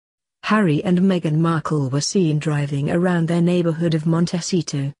Harry and Meghan Markle were seen driving around their neighborhood of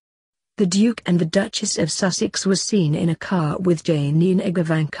Montecito. The Duke and the Duchess of Sussex were seen in a car with Janina,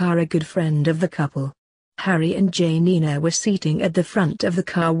 Gavankar, a good friend of the couple. Harry and Janina were sitting at the front of the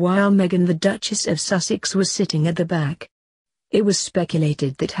car while Meghan, the Duchess of Sussex, was sitting at the back. It was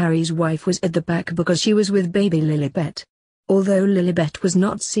speculated that Harry's wife was at the back because she was with baby Lilibet. Although Lilibet was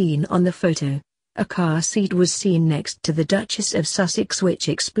not seen on the photo, a car seat was seen next to the Duchess of Sussex, which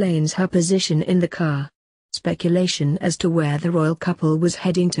explains her position in the car. Speculation as to where the royal couple was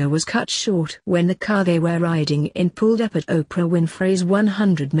heading to was cut short when the car they were riding in pulled up at Oprah Winfrey's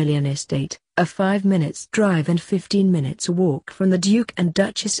 $100 million estate, a 5 minutes drive and 15 minutes walk from the Duke and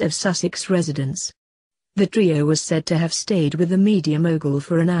Duchess of Sussex residence. The trio was said to have stayed with the media mogul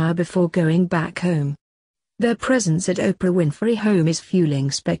for an hour before going back home. Their presence at Oprah Winfrey home is fueling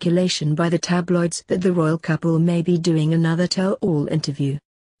speculation by the tabloids that the royal couple may be doing another tell-all interview.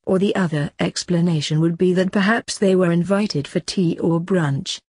 Or the other explanation would be that perhaps they were invited for tea or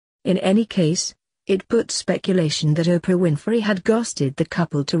brunch. In any case, it puts speculation that Oprah Winfrey had ghosted the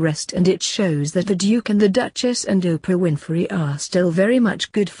couple to rest, and it shows that the Duke and the Duchess and Oprah Winfrey are still very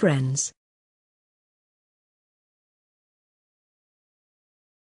much good friends.